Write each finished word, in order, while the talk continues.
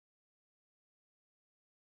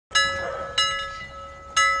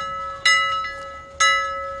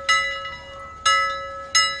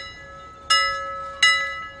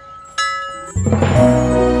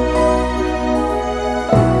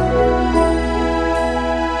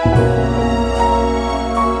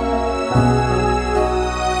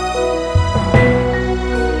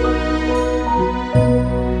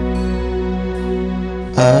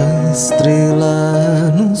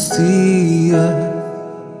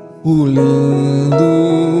O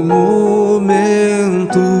lindo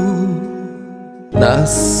momento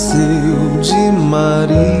nasceu de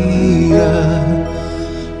Maria,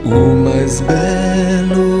 o mais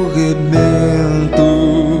belo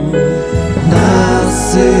rebento.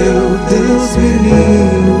 Nasceu Deus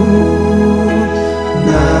menino,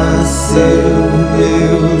 nasceu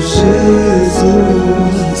meu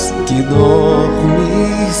Jesus, que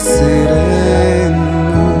dorme sereno,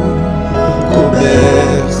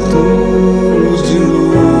 coberto de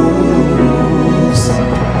luz.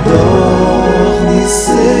 Dorme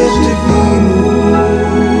ser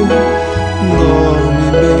divino, dorme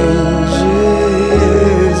bem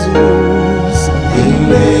Jesus, em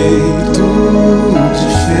leito de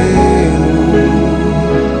feno,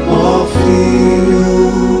 ó Filho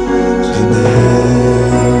de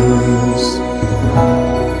Deus.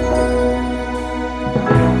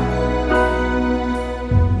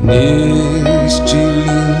 Neste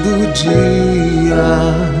lindo dia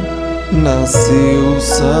nasceu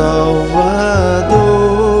Salvador,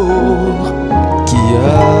 que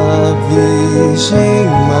a Virgem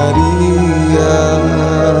Maria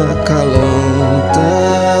acalanta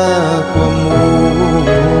com amor.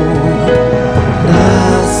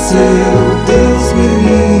 Nasceu Deus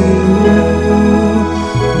menino,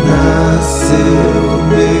 nasceu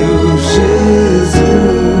meu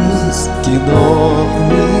Jesus, que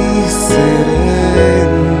dorme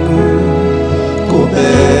sereno,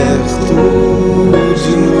 coberto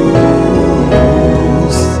de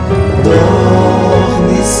luz.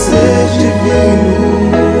 Dorme ser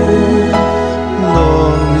divino,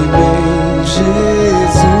 dorme bem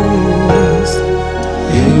Jesus,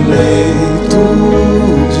 em leito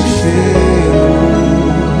de feno,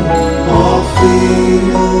 ó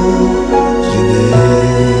Filho de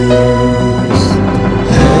Deus.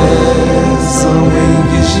 Rezam em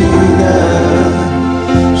vigília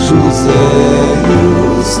José e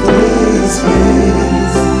os três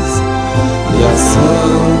reis e a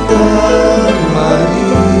Santa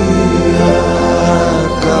Maria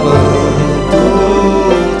Acalanto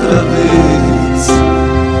outra vez.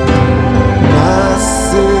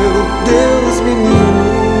 Nasceu Deus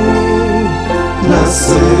menino,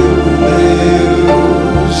 nasceu meu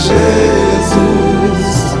Jesus,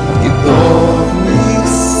 e dorme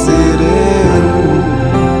sereno,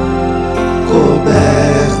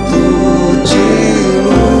 coberto de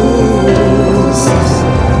luz.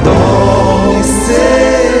 Dorme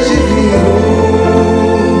ser divino,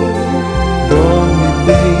 dorme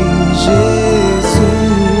bem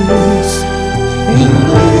Jesus, em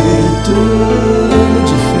leito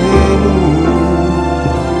de feno,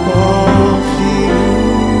 ó Filho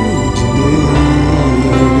de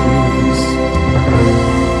Deus.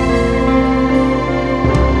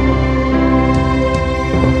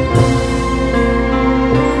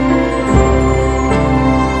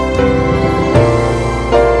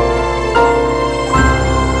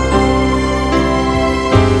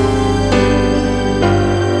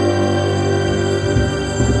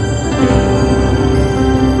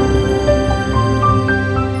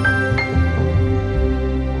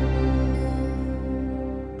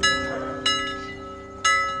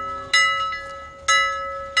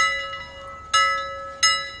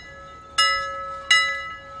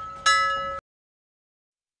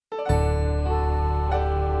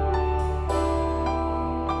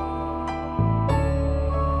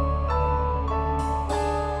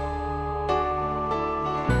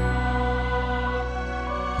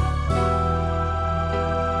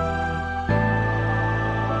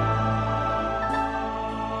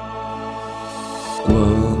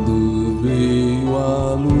 Quando veio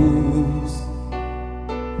à luz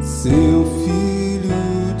seu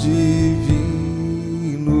Filho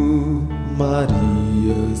divino,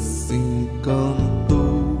 Maria se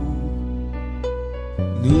encantou,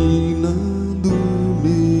 Nina do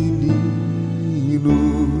menino,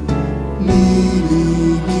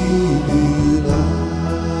 Lili,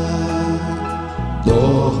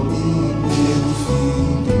 dorme meu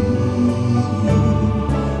filhinho,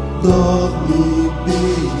 dorme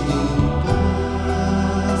bem em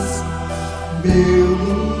paz, meu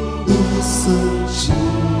lindo santinho,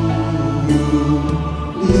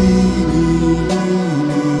 Lili,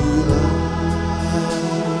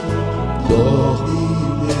 dorme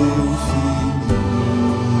meu filhinho,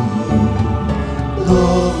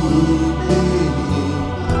 dorme bem em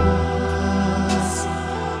paz,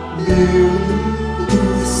 meu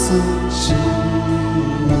lindo santinho.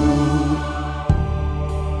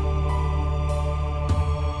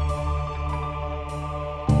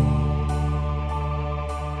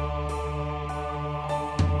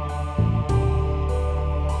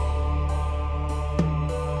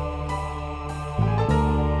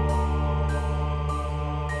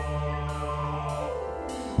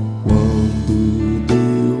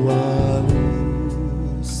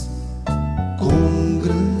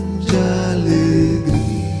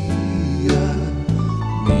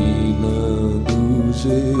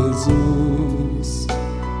 Jesus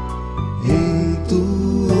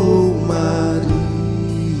entoou Maria,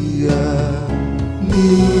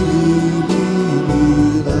 Lirá,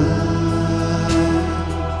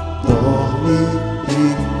 dorme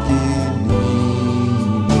pequenino,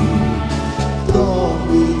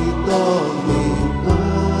 dorme, dorme,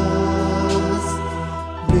 paz,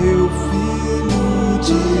 meu filho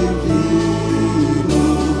divino,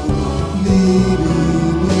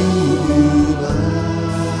 Lirá,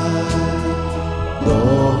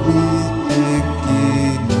 dorme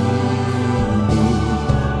pequenino,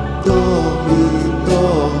 dorme,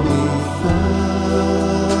 dorme,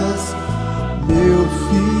 paz, meu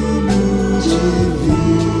filho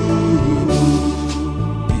divino.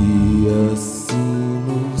 E assim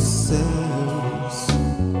nos céus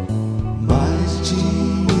mais de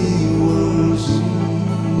 1000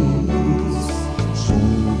 anjinhos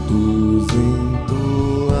juntos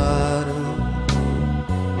entoaram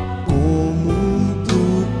com muito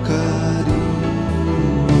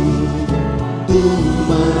carinho: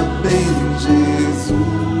 durma bem,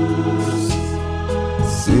 Jesus,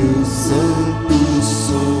 seu santo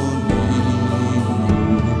soninho,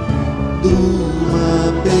 durma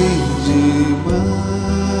bem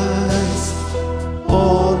demais,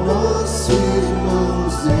 ó nosso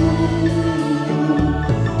irmãozinho,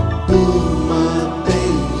 durma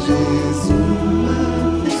bem,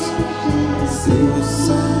 Jesus, seu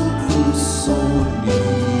santo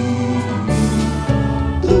soninho,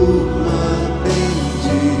 durma bem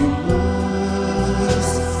demais,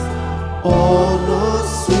 ó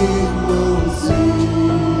nosso irmãozinho.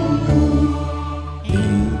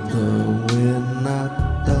 Então é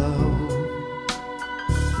Natal,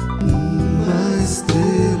 uma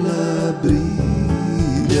estrela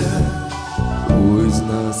brilha, pois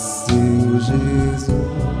nasceu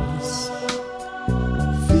Jesus,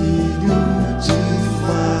 filho de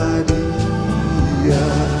Maria.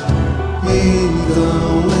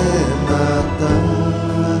 Então é Natal,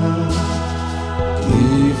 que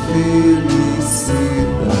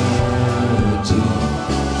felicidade,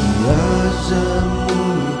 que haja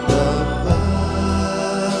muita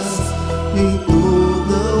paz em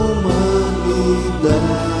toda a humanidade.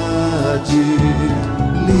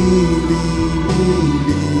 Lili,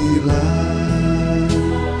 lili, lá,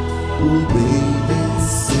 o bem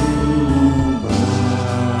venceu o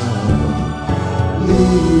mal.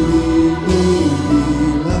 Lili, lili,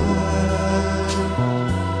 lá,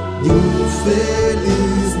 e um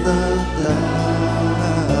feliz Natal.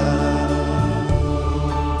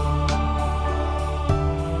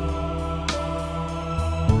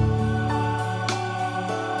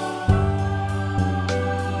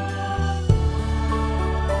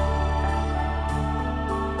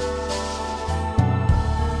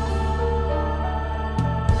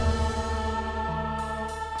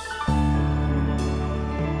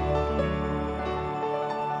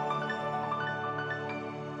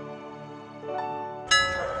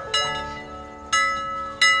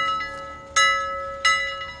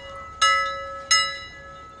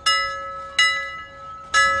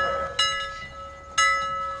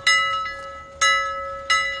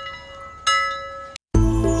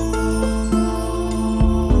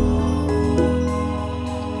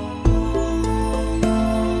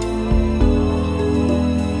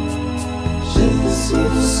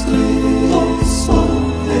 Jesus Cristo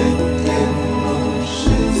pequeno,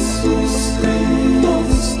 Jesus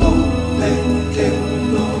Cristo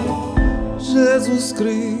pequeno, Jesus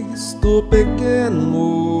Cristo pequeno,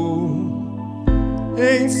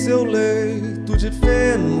 em seu leito de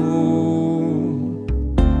feno,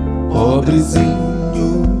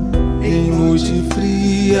 pobrezinho em noite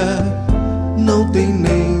fria, não tem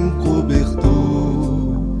nem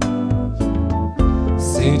cobertor,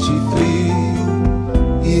 sente frio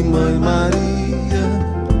e Mãe Maria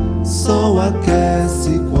só o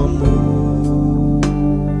aquece com amor.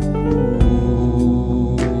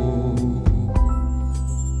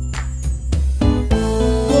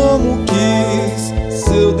 Como quis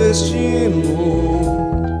seu destino,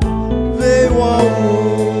 veio ao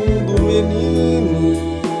mundo menino,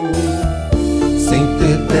 sem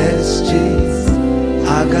ter vestes,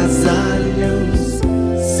 agasalhos,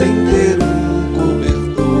 sem ter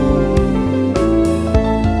cobertor,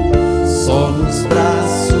 só nos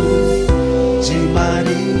braços de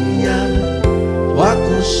Maria o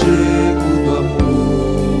aconchego do amor.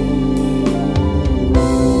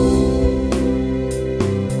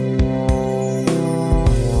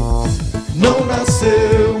 Não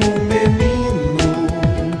nasceu um menino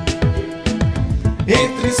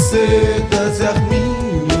entre sedas e arminhos,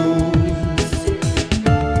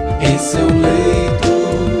 em seu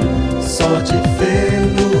leito só de fé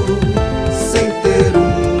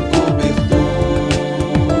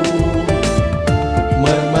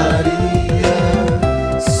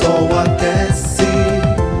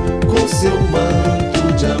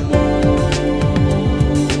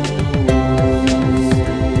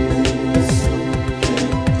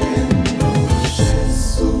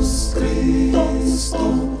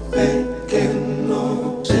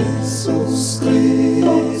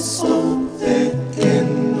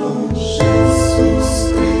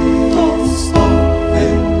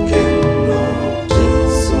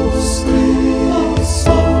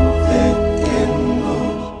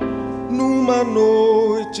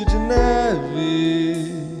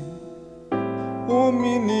o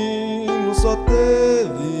menino só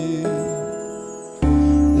teve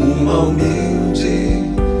uma humilde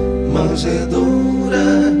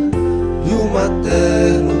manjedoura e o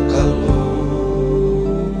materno calor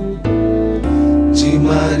de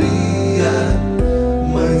Maria,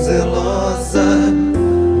 mãe zelosa,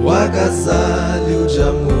 o agasalho de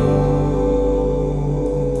amor.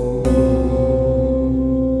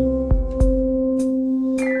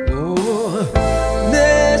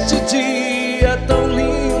 Neste dia tão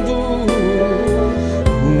lindo,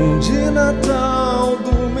 de Natal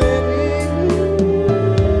do menino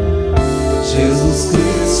Jesus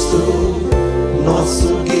Cristo, nosso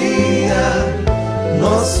guia,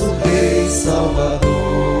 nosso